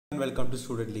welcome to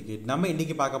Student League. நம்ம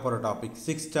இன்னைக்கு பார்க்க போற topic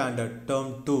 6th standard term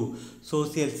 2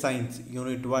 social science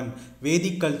unit 1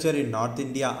 Vedic culture in North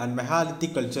India and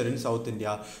Megalithic culture in South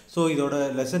India. So இதோட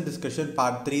lesson discussion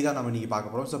part 3 தான் நம்ம இன்னைக்கு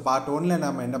பார்க்க போறோம். So part 1ல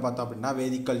நம்ம என்ன பார்த்தோம் அப்படினா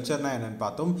Vedic cultureனா என்னன்னு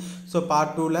பார்த்தோம். So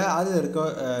part 2ல அது இருக்க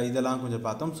இதெல்லாம் கொஞ்சம்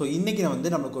பார்த்தோம். So இன்னைக்கு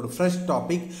வந்து நமக்கு ஒரு fresh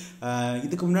topic.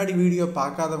 இதுக்கு முன்னாடி வீடியோ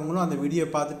பார்க்காதவங்களும் அந்த வீடியோ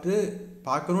பார்த்துட்டு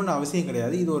பார்க்கணும்னு அவசியம்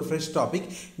கிடையாது. இது ஒரு ஃப்ரெஷ் டாபிக்.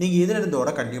 நீங்கள் இதில் இருந்தோட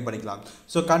கண்டினியூ பண்ணிக்கலாம்.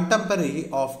 So contemporary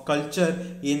of culture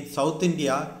in South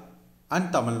India and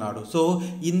Tamil Nadu. So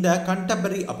இந்த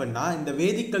கண்டெம்பரரி அப்படின்னா இந்த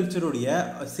வேதிக் கல்ச்சருடைய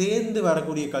சேர்ந்து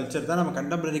வரக்கூடிய கல்ச்சர் தான் நம்ம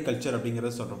கண்டெம்பரரி கல்ச்சர்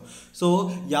அப்படிங்கிறத சொல்கிறோம். ஸோ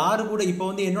யாரு கூட இப்போ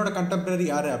வந்து என்னோட கண்டெம்பரரி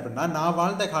யார் அப்படின்னா நான்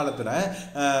வாழ்ந்த காலத்தில்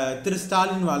திரு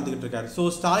ஸ்டாலின் வாழ்ந்துக்கிட்டு இருக்காரு. ஸோ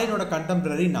ஸ்டாலினோட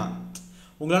கண்டெம்பரரி நான்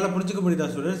உங்களால் புரிஞ்சுக்க முடியுதா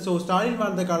சொல்கிறேன். ஸோ ஸ்டாலின்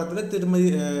வாழ்ந்த காலத்தில்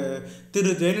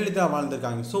திரு ஜெயலலிதா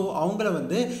வாழ்ந்திருக்காங்க. ஸோ அவங்கள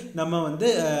வந்து நம்ம வந்து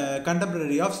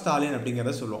கண்டெம்பரரி ஆஃப் ஸ்டாலின்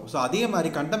அப்படிங்கிறத சொல்லுவோம். ஸோ அதே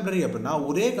மாதிரி கண்டெம்பரரி அப்படின்னா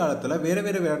ஒரே காலத்தில் வேறு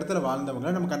வேறு இடத்துல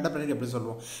வாழ்ந்தவங்க நம்ம கண்டெம்பரரி அப்படி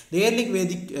சொல்லுவோம். ஏர்லிக்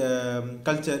வேதிக்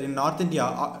culture in north India.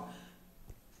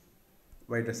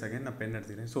 Wait a second, நான் பென்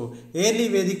எடுத்துக்கிறேன். So early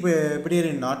Vedic period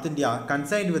in North India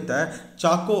concerned with the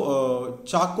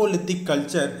Chalcolithic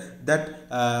culture that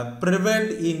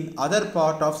prevailed in other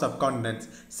part of subcontinents.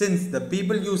 Since the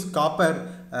people used copper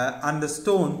and the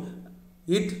stone,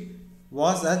 it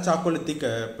was a Chalcolithic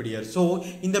period. So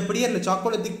இந்த பீரியடில்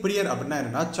Chalcolithic period அப்படின்னா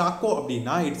என்னன்னா, choco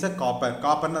அப்படின்னா it's a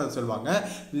காப்பர்னு அதை சொல்லுவாங்க,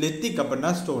 lithic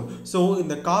அப்படின்னா stone. So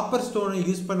இந்த copper ஸ்டோனை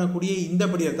use பண்ணக்கூடிய இந்த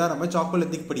பீரியட் தான் நம்ம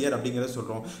Chalcolithic period அப்படிங்கிறத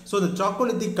சொல்கிறோம். ஸோ இந்த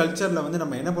Chalcolithic கல்ச்சரில் வந்து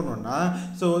நம்ம என்ன பண்ணுவோம்னா,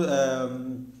 so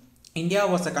India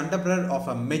was a contemporary of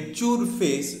a mature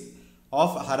phase of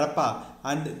Harappa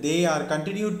and they are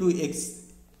continued to exist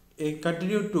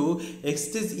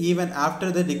even after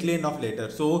the decline of later.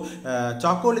 So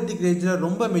Chalcolithic age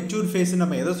ரொம்ப மெச்சூர் ஃபேஸ்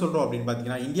நம்ம எதை சொல்கிறோம் அப்படின்னு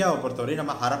பார்த்தீங்கன்னா, இந்தியாவை பொறுத்தவரை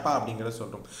நம்ம ஹரப்பா அப்படிங்கிறத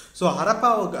சொல்கிறோம். ஸோ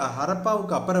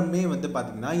ஹரப்பாவுக்கு அப்புறமே வந்து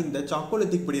பார்த்தீங்கன்னா இந்த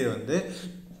Chalcolithic பீரியட் வந்து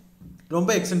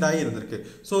ரொம்ப எக்ஸ்டெண்ட் ஆகி இருந்திருக்கு.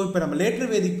 ஸோ இப்போ நம்ம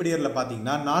லேட்டர் வேதிக் பீரியடில்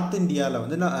பார்த்தீங்கன்னா நார்த்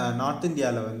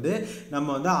இந்தியாவில் வந்து நம்ம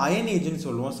வந்து அயன் ஏஜ்னு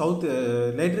சொல்லுவோம்.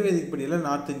 லேட்டர் வேதிக் பீரியடில்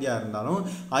நார்த் இந்தியா இருந்தாலும்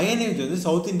அயன் ஏஜ் வந்து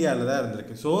சவுத் இந்தியாவில் தான்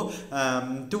இருந்திருக்கு. So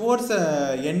towards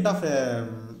end of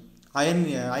iron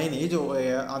age,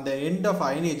 அந்த எண்ட் ஆஃப்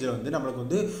அயன் ஏஜில் வந்து நம்மளுக்கு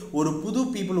வந்து ஒரு புது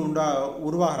பீப்புள்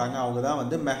உருவாகிறாங்க. அவங்க தான்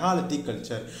வந்து மெகாலித்திக்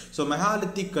கல்ச்சர். ஸோ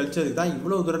மெகாலித்திக் கல்ச்சருக்கு தான்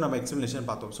இவ்வளோ தூரம் நம்ம எக்ஸ்பிளனேஷன்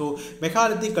பார்த்தோம். ஸோ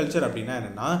மெகாலித்திக் கல்ச்சர் அப்படின்னா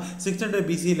என்னென்னா 600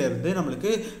 BCயிலேருந்து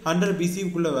நம்மளுக்கு 100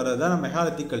 BCக்குள்ளே வரது தான் நம்ம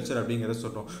மெகாலித்திக் கல்ச்சர் அப்படிங்கிறத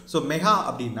சொல்கிறோம். ஸோ மெகா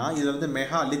அப்படின்னா இதில் வந்து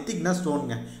லித்திக்னா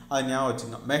ஸ்டோனுங்க, அது ஞாபகம்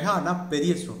வச்சுக்கோங்க. மெகானா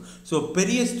பெரிய ஸ்டோன். ஸோ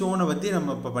பெரிய ஸ்டோனை பற்றி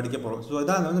நம்ம இப்போ படிக்க போகிறோம். ஸோ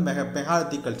அதான் வந்து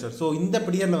மெகாலித்திக் கல்ச்சர். ஸோ இந்த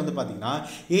பீரியடில் வந்து பார்த்திங்கன்னா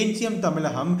ஏன்சியம்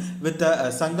தமிழகம் வித்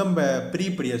சங்கம் ப்ரீ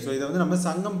பீரியட். ஸோ இதை வந்து நம்ம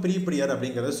சங்கம் ப்ரீ பீரியட்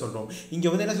அப்படிங்கிறத சொல்கிறோம். இங்கே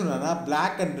வந்து என்ன சொல்கிறோம்னா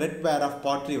black and red where of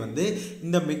பாட்ரி வந்து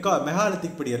இந்த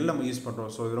மெகாலித்திக் பீரியடில் நம்ம யூஸ்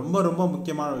பண்ணுறோம். ஸோ இது ரொம்ப ரொம்ப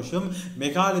முக்கியமான விஷயம்.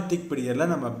 மெகாலித்திக்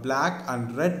பீரியடில் நம்ம black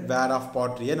and red where of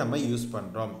பாட்ரியை நம்ம யூஸ்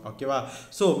பண்ணுறோம். ஓகேவா?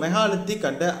 So megalithic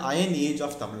and iron age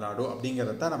of Tamil Nadu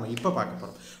அப்படிங்கிறத நம்ம இப்போ பார்க்க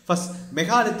போகிறோம். ஃபர்ஸ்ட்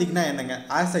மெகாலித்திக்னா என்னங்க?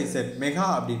 ஆஸ் ஐ செட், மெகா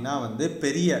அப்படின்னா வந்து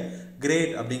பெரிய,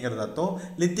 கிரேட் அப்படிங்கிறது அர்த்தம்.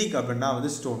 லித்திக் அப்படின்னா வந்து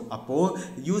ஸ்டோன். அப்போது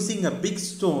using a big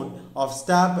stone of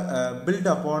stop build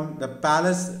upon the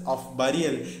palace of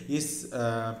பரியல்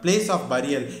place of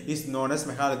பரியல் is known as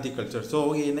megalithic culture. So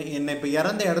என்னை இப்போ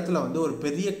இறந்த இடத்துல வந்து ஒரு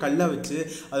பெரிய கல்லை வச்சு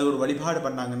அது ஒரு வழிபாடு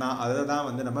பண்ணாங்கன்னா அதை தான்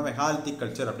வந்து நம்ம மெகாலித்திக்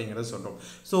கல்ச்சர் அப்படிங்கிறத சொல்கிறோம்.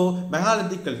 ஸோ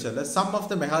மெகாலித்திக் கல்ச்சரில் some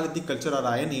of the megalithic culture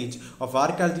R iron age of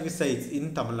archaeological sides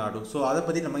in Tamil Nadu. So அதை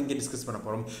பற்றி நம்ம இங்கே டிஸ்கஸ் பண்ண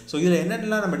போகிறோம். ஸோ இதில்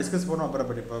என்னென்னலாம் நம்ம டிஸ்கஸ் பண்ணோம்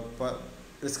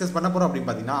டிஸ்கஸ் பண்ண போகிறோம் அப்படின்னு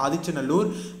பார்த்தீங்கன்னா, ஆதிச்சநல்லூர்,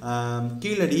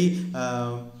 கீழடி,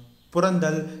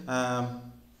 புரந்தல்,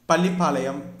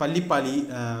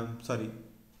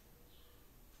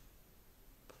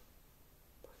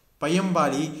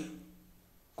 பையம்பாடி,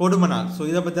 கொடுமனால். ஸோ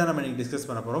இதை பற்றி தான் நம்ம இன்றைக்கி டிஸ்கஸ்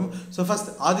பண்ண போகிறோம். ஸோ ஃபஸ்ட்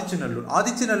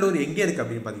ஆதிச்சநல்லூர் எங்கே இருக்குது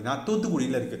அப்படின்னு பார்த்தீங்கன்னா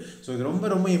தூத்துக்குடியில் இருக்குது. ஸோ இது ரொம்ப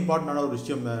ரொம்ப இம்பார்ட்டண்டான ஒரு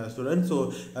விஷயம் ஸ்டூடெண்ட். ஸோ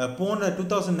போன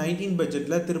 2019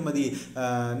 பட்ஜெட்டில் திருமதி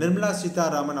நிர்மலா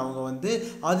சீதாராமன் அவங்க வந்து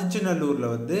ஆதிச்சநல்லூரில்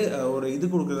வந்து ஒரு இது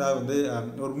கொடுக்குறதா வந்து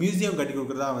ஒரு மியூசியம் கட்டி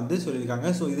கொடுக்குறதா வந்து சொல்லியிருக்காங்க.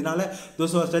 ஸோ இதனால்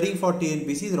those are studying for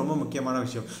TNPSC இது ரொம்ப முக்கியமான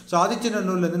விஷயம். ஸோ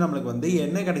ஆதிச்சநல்லூர்லேருந்து நம்மளுக்கு வந்து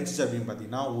என்ன கிடைச்சிச்சு அப்படின்னு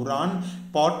பார்த்தீங்கன்னா Uran,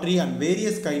 பாட்ரி and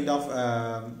various kind of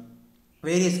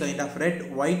red,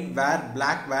 white ware,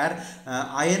 black ware,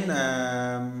 iron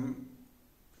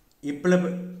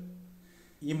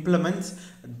implements,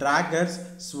 daggers,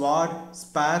 sword,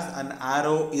 spears and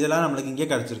arrow இதெல்லாம் நம்மளுக்கு இங்கே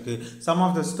கிடச்சிருக்கு. Some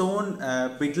of the stone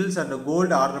beetles and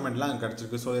gold ஆர்னமெண்ட்லாம் அங்கே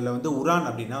கிடச்சிருக்கு. ஸோ இதில் வந்து உரான்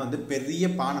அப்படின்னா வந்து பெரிய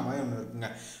பானை மாதிரி ஒன்று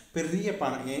இருக்குங்க. பெரிய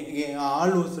பானை,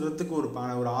 ஆள் ஊசுறதுக்கு ஒரு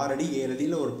பானை, ஒரு 6 அடி 7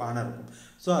 அடியில் ஒரு பானை இருக்கும்.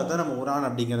 ஸோ அதுதான் நம்ம உரான்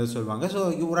அப்படிங்கிறத சொல்லுவாங்க. ஸோ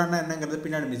உரான் என்னங்கிறது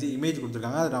பின்னாடி இமேஜ்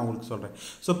கொடுத்துருக்காங்க, அதை நான் உங்களுக்கு சொல்கிறேன்.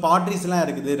 ஸோ பாட்ரிஸ்லாம்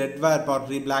இருக்குது, ரெட் வேர்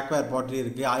பாட்ரி, பிளாக் வேர் பாட்ரி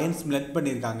இருக்குது, அயன் ஸ்மெல்ட்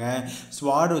பண்ணியிருக்காங்க,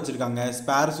 ஸ்வாட் வச்சுருக்காங்க,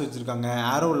 ஸ்பேர்ஸ் வச்சுருக்காங்க,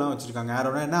 ஆரோலாம் வச்சுருக்காங்க.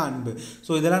 ஆரோனா என்ன, அன்பு.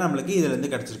 ஸோ இதெல்லாம் நம்மளுக்கு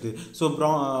இதிலேருந்து கிடச்சிருக்கு. So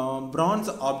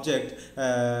France object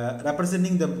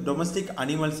representing the domestic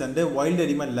animals and wild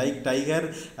animal like tiger,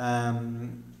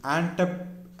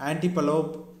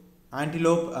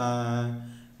 antelope,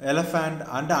 elephant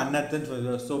and அன்னர்த்தன்னு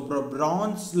சொல்லுவாங்க. So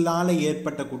பிரான்ஸ்லால்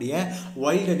ஏற்பட்டக்கூடிய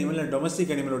wild animal and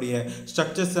domestic அனிமலுடைய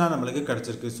ஸ்ட்ரக்சர்ஸ்லாம் நம்மளுக்கு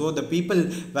கிடச்சிருக்கு. So the people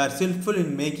were skilful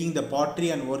in making the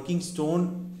பாட்ரி and working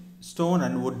stone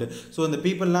and would. So இந்த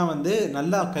பீப்புளெலாம் வந்து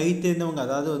நல்லா கை தேர்ந்தவங்க,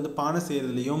 அதாவது வந்து பானை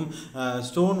செய்கிறதுலையும்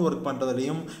stone work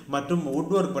பண்ணுறதுலையும் மற்றும்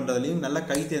வுட் ஒர்க் பண்ணுறதுலையும் நல்லா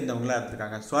கை தேர்ந்தவங்களாக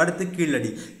இருந்திருக்காங்க. ஸோ அடுத்து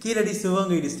கீழடி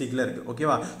சிவகங்கை டிஸ்ட்ரிக்டில் இருக்குது.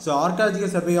 ஓகேவா. So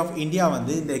archaeological survey of India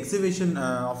வந்து இந்த exhibition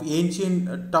of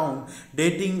ancient down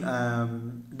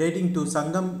dating to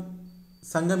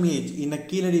Sangam age in a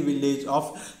Keeladi village of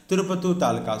Tirupattur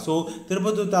Talika. So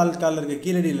Tirupattur தாலுக்காவில்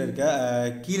இருக்க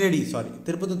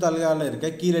திருப்பத்தூர் தாலுக்காவில் இருக்க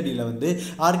கீழடியில் வந்து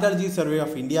ஆர்காலஜி சர்வே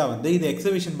ஆஃப் இந்தியா வந்து இதை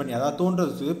எக்ஸிபிஷன் பண்ணி, அதாவது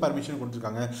தோன்றதுக்கு பர்மிஷன்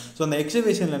கொடுத்துருக்காங்க. ஸோ அந்த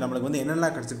எக்ஸிபிஷனில் நம்மளுக்கு வந்து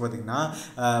என்னெல்லாம் கிடச்சிருக்கு பார்த்தீங்கன்னா,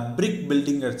 பிரிக்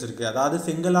பில்டிங் கிடச்சிருக்கு, அதாவது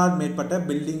செங்கலால் மேற்பட்ட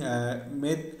பில்டிங்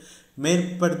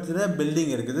மேற்படுத்துகிற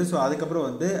பில்டிங் இருக்குது. ஸோ அதுக்கப்புறம்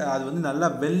வந்து அது வந்து நல்லா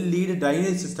வெல் லீடு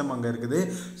ட்ரைனேஜ் சிஸ்டம் அங்கே இருக்குது.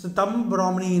 ஸோ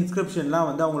பிராமணி இன்ஸ்கிரிப்ஷன்லாம்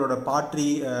வந்து அவங்களோட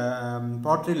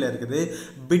பாட்ரியில் இருக்குது.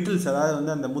 பிட்டில்ஸ், அதாவது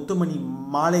வந்து அந்த முத்துமணி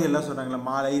மாலைகள்லாம் சொல்கிறாங்களா,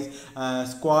 மாலை,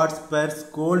 ஸ்குவாட்ஸ், பெர்ஸ்,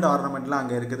 கோல்டு ஆர்னமெண்ட்லாம்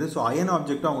அங்கே இருக்குது. ஸோ அயன்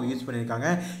ஆப்ஜெக்ட்டும் அவங்க யூஸ் பண்ணியிருக்காங்க,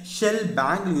 ஷெல்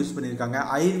பேங்கிள் யூஸ் பண்ணியிருக்காங்க,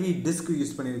 ஐவி டிஸ்க்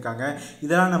யூஸ் பண்ணியிருக்காங்க.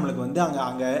 இதெல்லாம் நம்மளுக்கு வந்து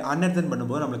அங்கே அன்எர்த்தன்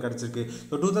பண்ணும்போது நம்மளுக்கு கிடச்சிருக்கு.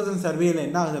 ஸோ 2000 சர்வேயில்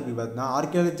என்ன ஆகுது அப்படி பார்த்தீங்கன்னா,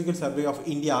 ஆர்கியாலஜிக்கல் சர்வே ஆஃப்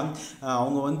இந்தியா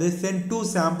அவங்க வந்து சென்ட் 2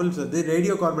 சாம்பிள்ஸ் வந்து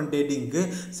ரேடியோ கார்பன் டேட்டிங்க்கு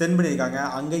சென்ட் பண்ணியிருக்காங்க.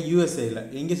 அங்கே யூஎஸ்ஏயில்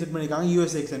எங்கே சென்ட் பண்ணியிருக்காங்க,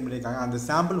 யூஎஸ்ஏக்கு சென்ட் பண்ணியிருக்காங்க. அந்த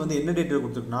சாம்பிள் வந்து என்ன டேட்டில்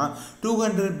கொடுத்துருக்குன்னா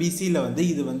 200 BCயில் வந்து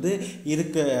இது வந்து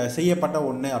செய்யப்பட்ட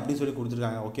ஒன்று அப்படின்னு சொல்லி கொடுத்துருக்காங்க.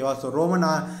 ஓகேவா. So Roman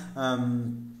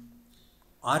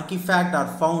artifact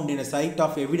are found in a site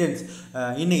of evidence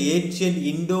in ancient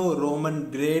Indo-Roman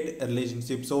trade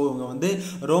relationship. So இவங்க வந்து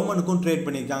ரோமனுக்கும் ட்ரேட்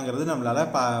பண்ணியிருக்காங்கிறது நம்மளால்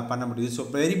பண்ண முடியுது. ஸோ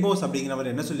பெரிபோஸ்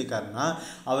அப்படிங்கிறவர் என்ன சொல்லியிருக்காருன்னா,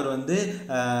 அவர் வந்து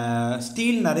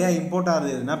ஸ்டீல் நிறையா இம்போர்ட்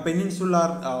ஆகுதுன்னா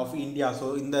பெனின்சுலார் ஆஃப் இந்தியா, ஸோ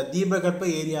இந்த தீபகற்ப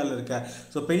ஏரியாவில் இருக்க,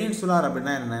 ஸோ பெனின்சுலார்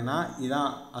அப்படின்னா என்னென்னா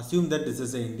இதான், assume that this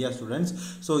is India students.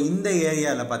 So இந்த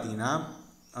ஏரியாவில் பார்த்தீங்கன்னா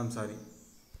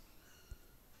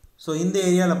இந்த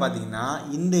ஏரியாவில் பார்த்தீங்கன்னா,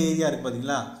 இந்த ஏரியா இருக்குது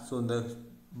பார்த்தீங்களா, ஸோ இந்த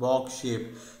பாக்ஸ் ஷேப்.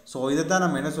 ஸோ இதை தான்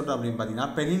நம்ம என்ன சொல்கிறோம் அப்படின்னு பார்த்தீங்கன்னா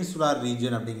பெனின்சுலார்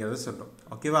ரீஜன் அப்படிங்கிறத சொல்கிறோம்.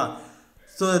 ஓகேவா.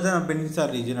 ஸோ இதை தான் நம்ம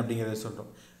பெனின்சுலார் ரீஜன் அப்படிங்கிறத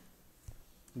சொல்கிறோம்.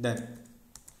 தென்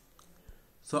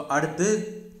ஸோ அடுத்து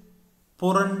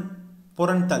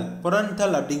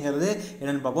புறந்தல் அப்படிங்கிறது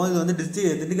என்னென்னு பார்ப்போம். இது வந்து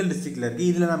திண்டுக்கல் டிஸ்ட்ரிக்டில் இருக்குது.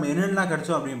 இதில் நம்ம என்னென்னலாம்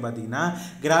கிடச்சோம் அப்படின்னு பார்த்தீங்கன்னா,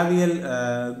 கிராவியல்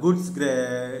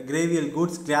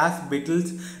குட்ஸ், கிளாஸ்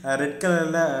பெட்டில்ஸ், ரெட்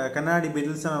கலரில் கண்ணாடி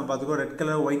பெட்டில்ஸ் நம்ம பார்த்துருக்கோம், red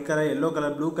colour, white colour, yellow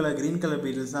colour, blue colour, green colour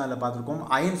பெட்டில்ஸ் தான் அதில் பார்த்துருக்கோம்.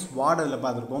 அயன் ஸ்வாட் அதில்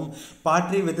பார்த்துருக்கோம்.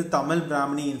 பாட்ரி with Tamil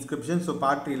Brahmani inscription. So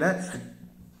பாட்ரியில்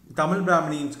Tamil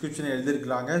Brahmani inscription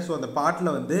எழுதியிருக்கிறாங்க. ஸோ அந்த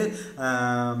பாட்டில் வந்து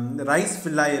ரைஸ்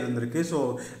ஃபில்லாக இருந்திருக்கு. So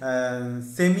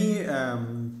semi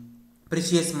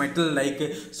precious metal like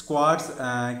squads,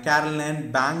 கேரலன்,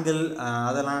 bangle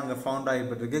அதெல்லாம் அங்கே ஃபவுண்ட்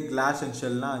ஆகிப்பட்டிருக்கு. கிளாஸ் அண்ட்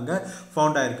ஷெல்லாம் அங்கே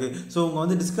ஃபவுண்ட் ஆகிருக்கு. ஸோ அவங்க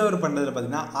வந்து டிஸ்கவர் பண்ணுறதுல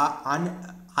பார்த்தீங்கன்னா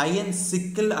iron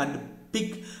சிக்கிள் and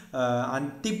big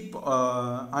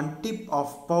and tip of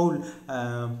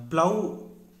plow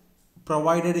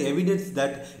provided evidence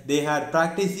that they had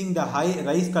practicing the high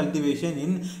rice cultivation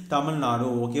in Tamil Nadu.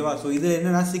 ஓகேவா. So இது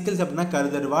என்னென்னா சிக்கிள்ஸ் அப்படின்னா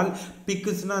கருதருவாள்,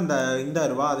 பிக்கிள்ஸ்னால் இந்த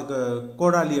அருவா, அதுக்கு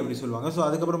கோடாலி அப்படி சொல்லுவாங்க. ஸோ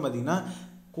அதுக்கப்புறம் பார்த்தீங்கன்னா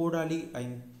கோடாலி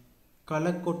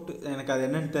களைக்கொட்டு, எனக்கு அது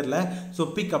என்னன்னு தெரில. ஸோ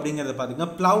பிக் அப்படிங்கிறத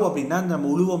பார்த்தீங்கன்னா ப்ளவ் அப்படின்னா நம்ம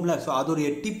உழுவோம்ல, ஸோ அதோடைய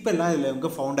டிப் எல்லாம் இதில் இவங்க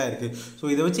ஃபவுண்ட் ஆயிருக்கு. ஸோ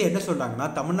இதை வச்சு என்ன சொல்கிறாங்கன்னா,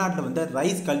 தமிழ்நாட்டில் வந்து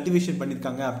ரைஸ் கல்டிவேஷன்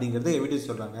பண்ணியிருக்காங்க அப்படிங்கிறத எவிடன்ஸ்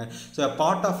சொல்கிறாங்க. So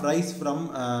part of rice from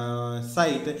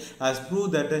side has prove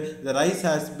that the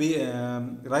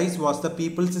rise was the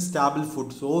peoples staple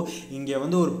food. So இங்கே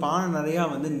வந்து ஒரு பானை நிறையா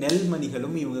வந்து நெல்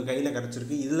மணிகளும் இவங்க கையில்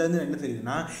கிடச்சிருக்கு. இதுலேருந்து என்ன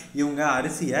தெரியுதுன்னா, இவங்க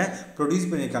அரிசியை ப்ரொடியூஸ்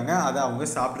பண்ணியிருக்காங்க, அதை அவங்க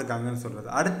சாப்பிட்ருக்காங்கன்னு சொல்கிறது.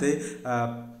 அடுத்து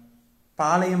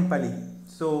பாளையம்பள்ளி.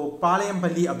 ஸோ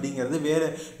பாளையம்பள்ளி அப்படிங்கிறது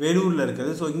வேலூரில்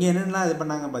இருக்குது. ஸோ இங்கே என்னென்னலாம் இது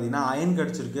பண்ணாங்க பார்த்தீங்கன்னா, அயன்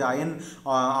கிடச்சிருக்கு, அயன்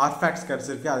ஆர்ஃபேக்ட்ஸ்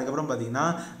கிடச்சிருக்கு. அதுக்கப்புறம் பார்த்தீங்கன்னா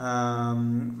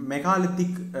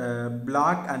மெகாலித்திக்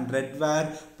பிளாக் அண்ட் ரெட் வேர்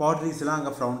பாட்ரிஸ்லாம்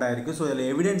அங்கே ஃபவுண்ட் ஆகிருக்கு. ஸோ இதில்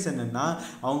எவிடன்ஸ் என்னென்னா,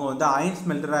 அவங்க வந்து அயன்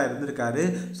ஸ்மெல்டராக இருந்திருக்காரு.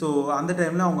 ஸோ அந்த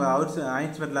டைமில் அவங்க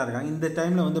அயன் ஸ்மெல்டராக இருக்காங்க. இந்த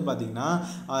டைமில் வந்து பார்த்திங்கன்னா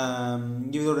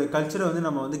இதோட கல்ச்சரை வந்து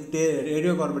நம்ம வந்து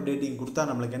ரேடியோ கார்பன் டேட்டிங் கொடுத்தா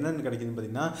நம்மளுக்கு என்னென்னு கிடைக்குதுன்னு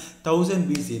பார்த்தீங்கன்னா 1000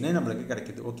 BCன்னு நம்மளுக்கு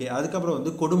கிடைக்குது. ஓகே. அதுக்கப்புறம்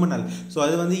வந்து கொடுமணல். ஸோ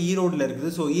அது வந்து ஈரோடில்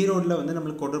இருக்குது. ஸோ ஈரோடில் வந்து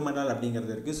நம்மளுக்கு கொடுமணல்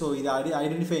அப்படிங்கிறது இருக்குது. ஸோ இது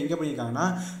ஐடென்டிஃபை எங்கே பண்ணியிருக்காங்கன்னா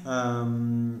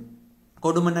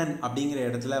கொடுமணன் அப்படிங்கிற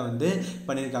இடத்துல வந்து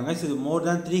பண்ணியிருக்காங்க. ஸோ இது மோர்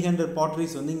தேன் 300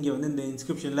 பாட்ரிஸ் வந்து இங்கே வந்து இந்த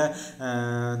இன்ஸ்கிரிப்ஷனில்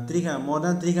மோர்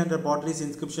தேன் 300 பாட்ரிஸ்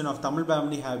inscription of Tamil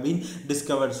Bahmani have been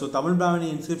discovered. So Tamil Bahmani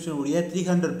inscription உடைய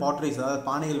 300 பாட்ரிஸ் அதாவது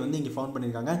பானைகள் வந்து இங்கே ஃபவுண்ட்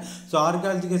பண்ணியிருக்காங்க. So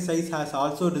archaeological sides has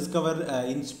also discover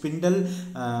in spindle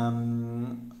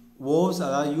ஓவ்ஸ்,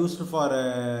 அதாவது யூஸ்டு ஃபார்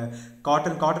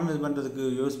காட்டன் இது பண்ணுறதுக்கு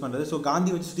யூஸ் பண்ணுறது. ஸோ காந்தி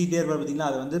வச்சு சுற்றிட்டே இருப்பார் பார்த்தீங்களா,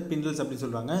 அது வந்து பிண்டல்ஸ் அப்படின்னு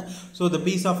சொல்கிறாங்க. So the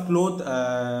piece of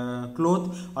cloth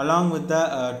along with the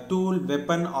tool,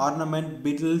 weapon, ornament,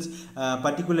 beetles,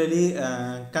 particularly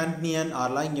Cantnian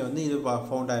ஆர்லாம் இங்கே வந்து இது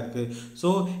ஃபவுண்ட் ஆகிருக்கு. ஸோ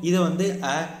இதை வந்து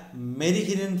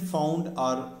மெரிஹிரன்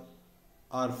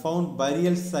found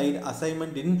burial site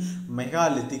assignment in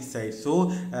megalithic site. So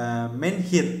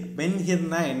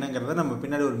menhirனா என்னங்கிறத நம்ம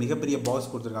பின்னாடி ஒரு மிகப்பெரிய பாக்ஸ்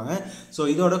கொடுத்துருக்காங்க. ஸோ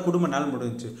இதோட குடும்ப நாள்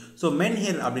முடிஞ்சு. ஸோ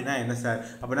மென்ஹிர் அப்படின்னா என்ன சார்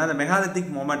அப்படின்னா அந்த மெகாலித்திக்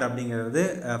மொமெண்ட் அப்படிங்கிறது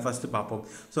ஃபஸ்ட்டு பார்ப்போம்.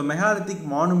 ஸோ மெகாலித்திக்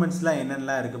மானுமெண்ட்ஸ்லாம்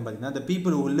என்னென்னலாம் இருக்குன்னு பார்த்தீங்கன்னா the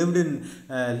people who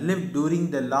lived during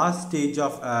the last stage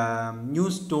of new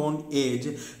stone age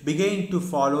began to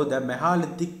follow the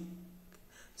megalithic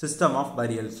system of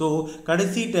பரியல். So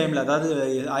கடைசி டைமில் அதாவது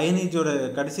அயனேஜோட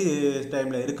கடைசி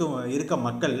டைமில் இருக்க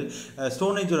மக்கள்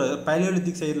ஸ்டோன் ஏஜோட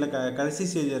பைலியோலித்திக் சைடில் கடைசி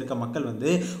ஸ்டேஜில் இருக்க மக்கள்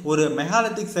வந்து ஒரு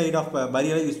மெகாலித்திக் சைட் ஆஃப்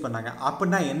பரியலை யூஸ் பண்ணாங்க.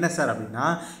 அப்படின்னா என்ன சார் அப்படின்னா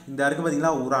இந்த இருக்குது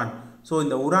பார்த்தீங்களா உரான். ஸோ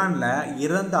இந்த உரானில்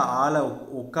இறந்த ஆளை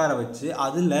உட்கார வச்சு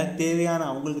அதில்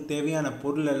அவங்களுக்கு தேவையான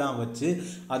பொருள் எல்லாம் வச்சு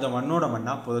அதை மண்ணோட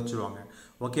மண்ணாக புதைச்சிடுவாங்க.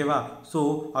 ஓகேவா? So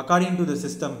according to the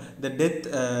system the dead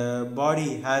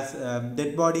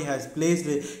body has placed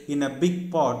in a big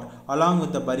pot along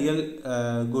with the burial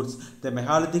goods. The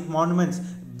megalithic monuments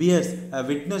bears a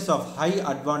witness of high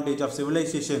advantage of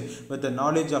civilization with the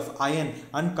knowledge of iron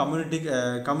and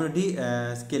community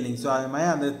skilling. So அது மாதிரி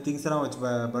அந்த things எல்லாம் வச்சு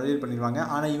பரியல் பண்ணிடுவாங்க.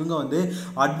 ஆனால் இவங்க வந்து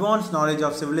advance knowledge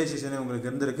of civilisation இவங்களுக்கு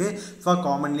இருந்திருக்கு ஃபார்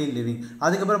காமன்லி லிவிங்.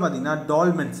 அதுக்கப்புறம் பார்த்தீங்கன்னா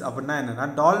டால்மென்ஸ் அப்படின்னா என்னென்னா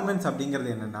டால்மென்ஸ்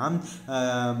அப்படிங்கிறது என்னென்னா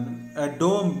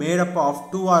dome made up of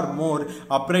 2 or more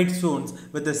upright stones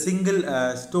with a single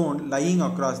stone lying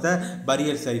across the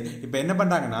burial site. இப்போ என்ன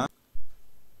பண்ணுறாங்கன்னா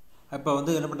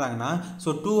ஸோ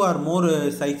 2 or more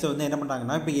சைட்ஸை வந்து என்ன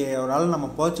பண்ணுறாங்கன்னா இப்போ ஒரு ஆள் நம்ம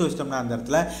புதைச்சி வச்சிட்டோம்னா அந்த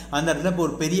இடத்துல இப்போ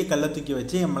ஒரு பெரிய கல்லை தூக்கி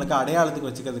வச்சு நம்மளுக்கு அடையாளத்துக்கு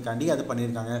வச்சுக்கிறதுக்காண்டி அது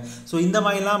பண்ணியிருக்காங்க. ஸோ இந்த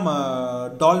மாதிரிலாம்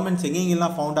டால்மென்ட்ஸ்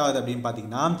எங்கெங்கெல்லாம் ஃபவுண்ட் ஆகுது அப்படின்னு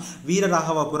பார்த்தீங்கன்னா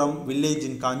வீரராகவபுரம் வில்லேஜ்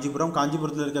இன்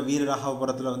காஞ்சிபுரத்தில் இருக்க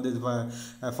வீரராகவபுரத்தில் வந்து இது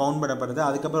ஃபவுண்ட் பண்ணப்படுது.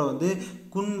 அதுக்கப்புறம் வந்து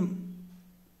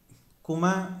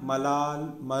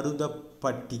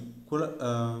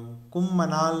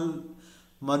குமமலால்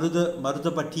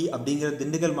மருதப்பட்டி அப்படிங்கிற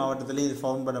திண்டுக்கல் மாவட்டத்திலே இது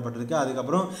ஃபவுண்ட் பண்ணப்பட்டிருக்கு.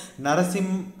 அதுக்கப்புறம்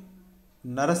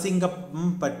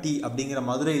நரசிங்கப்பட்டி அப்படிங்கிற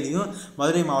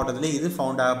மதுரை மாவட்டத்திலே இது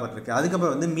ஃபவுண்ட் ஆகப்பட்டிருக்கு.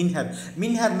 அதுக்கப்புறம் வந்து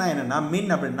மின்ஹர்னா என்னென்னா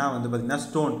மின் அப்படின்னா வந்து பார்த்திங்கன்னா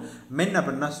ஸ்டோன், மென்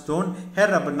அப்படின்னா ஸ்டோன்,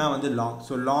 ஹெர் அப்படின்னா வந்து லாங்.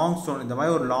 ஸோ லாங் ஸ்டோன் இந்த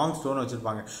மாதிரி ஒரு லாங் ஸ்டோன்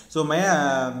வச்சுருப்பாங்க. ஸோ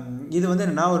இது வந்து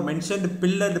என்னென்னா ஒரு மென்ஷன்டு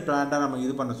பில்லர்டு பிளான்ட்டாக நம்ம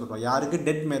இது பண்ண சொல்கிறோம். யாருக்கு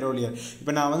டெட் மெரோலியர்.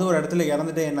 இப்போ நான் வந்து ஒரு இடத்துல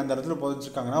இறந்துட்டு என்ன அந்த இடத்துல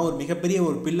புதைச்சிருக்காங்கன்னா ஒரு மிகப்பெரிய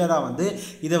ஒரு பில்லராக வந்து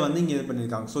இதை வந்து இங்கே இது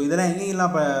பண்ணியிருக்காங்க. ஸோ இதெல்லாம்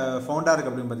எங்கெங்கெல்லாம் இப்போ ஃபவுண்டாக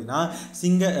இருக்குது அப்படின்னு பார்த்தீங்கன்னா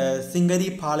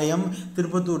சிங்கரிபாளையம்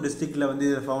திருப்பத்தூர் டிஸ்ட்ரிக்டில் வந்து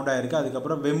இது ஃபவுண்ட் ஆகிருக்கு.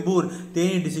 அதுக்கப்புறம் வெம்பூர்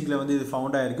தேனி டிஸ்ட்ரிக்டில் வந்து இது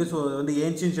ஃபவுண்ட் ஆகிருக்கு. ஸோ இது வந்து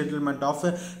ஏன்ஷியன்ட் செட்டில்மெண்ட் ஆஃப்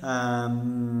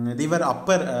ரிவர்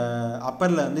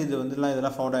அப்பரில் வந்து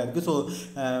இதெல்லாம் ஃபவுண்ட் ஆகிருக்கு. So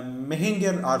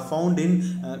மெஹெங்கர் are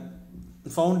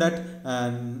found at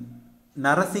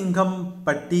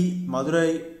Narasingampatti Madurai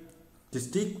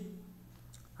district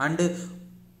and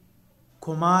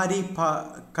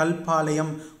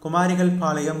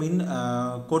குமாரிகல்பாளையம் in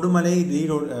கொடுமலை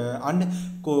Erode and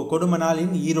கொடுமனால்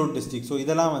in Erode district. So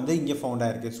இதெல்லாம் வந்து இங்கே ஃபவுண்ட்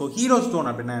ஆயிருக்கு. ஸோ ஹீரோ ஸ்டோன்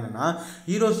அப்படின்னா என்னன்னா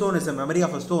hero stone is a memory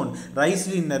of a stone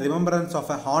raised in remembrance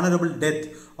of a honourable death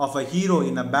of a hero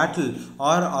in a battle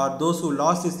are those who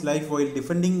last is life while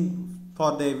defending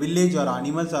for the village R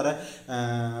animals R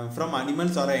from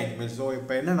animals R animals. So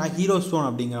இப்போ என்னென்னா hero stone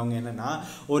அப்படிங்கிறவங்க என்னென்னா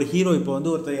ஒரு hero இப்போ வந்து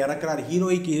ஒருத்தர் இறக்குறாரு,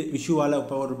 ஹீரோய்க்கு விஷுவால்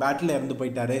இப்போ ஒரு பேட்டில் இறந்து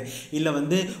போயிட்டாரு, இல்லை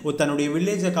வந்து தன்னுடைய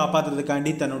வில்லேஜை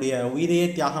காப்பாற்றுறதுக்காண்டி தன்னுடைய உயிரையே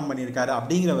தியாகம் பண்ணியிருக்காரு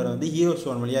அப்படிங்கிறவரை வந்து ஹீரோ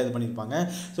ஸ்டோன் வழியாக இது பண்ணியிருப்பாங்க.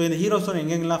 ஸோ இந்த ஹீரோ ஸ்டோன்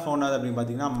எங்கெங்கெல்லாம் ஃபவுண்ட் ஆகுது அப்படின்னு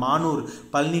பார்த்தீங்கன்னா மானூர்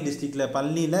பழனியில்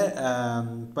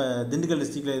இப்போ திண்டுக்கல்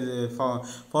டிஸ்ட்ரிக்டில் இது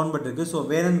ஃபவுண்ட் பண்ணிருக்கு. ஸோ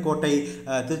வேலன்கோட்டை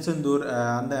திருச்செந்தூர்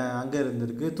அங்கே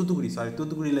இருந்திருக்கு.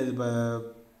 தூத்துக்குடியில் இது இப்போ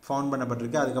ஃபவுண்ட்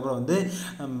பண்ணப்பட்டிருக்கு. அதுக்கப்புறம் வந்து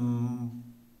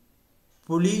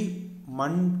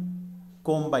புலிமண்கோம்பை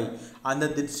அந்த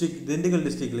திண்டுக்கல்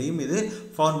டிஸ்ட்ரிக்ட்லையும் இது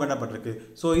ஃபவுண்ட் பண்ணப்பட்டிருக்கு.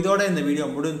 ஸோ இதோட இந்த வீடியோ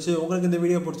முடிஞ்சு. உங்களுக்கு இந்த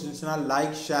வீடியோ பிடிச்சிருந்துச்சுன்னா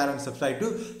like, share and subscribe to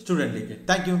student league.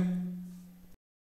 Thank you.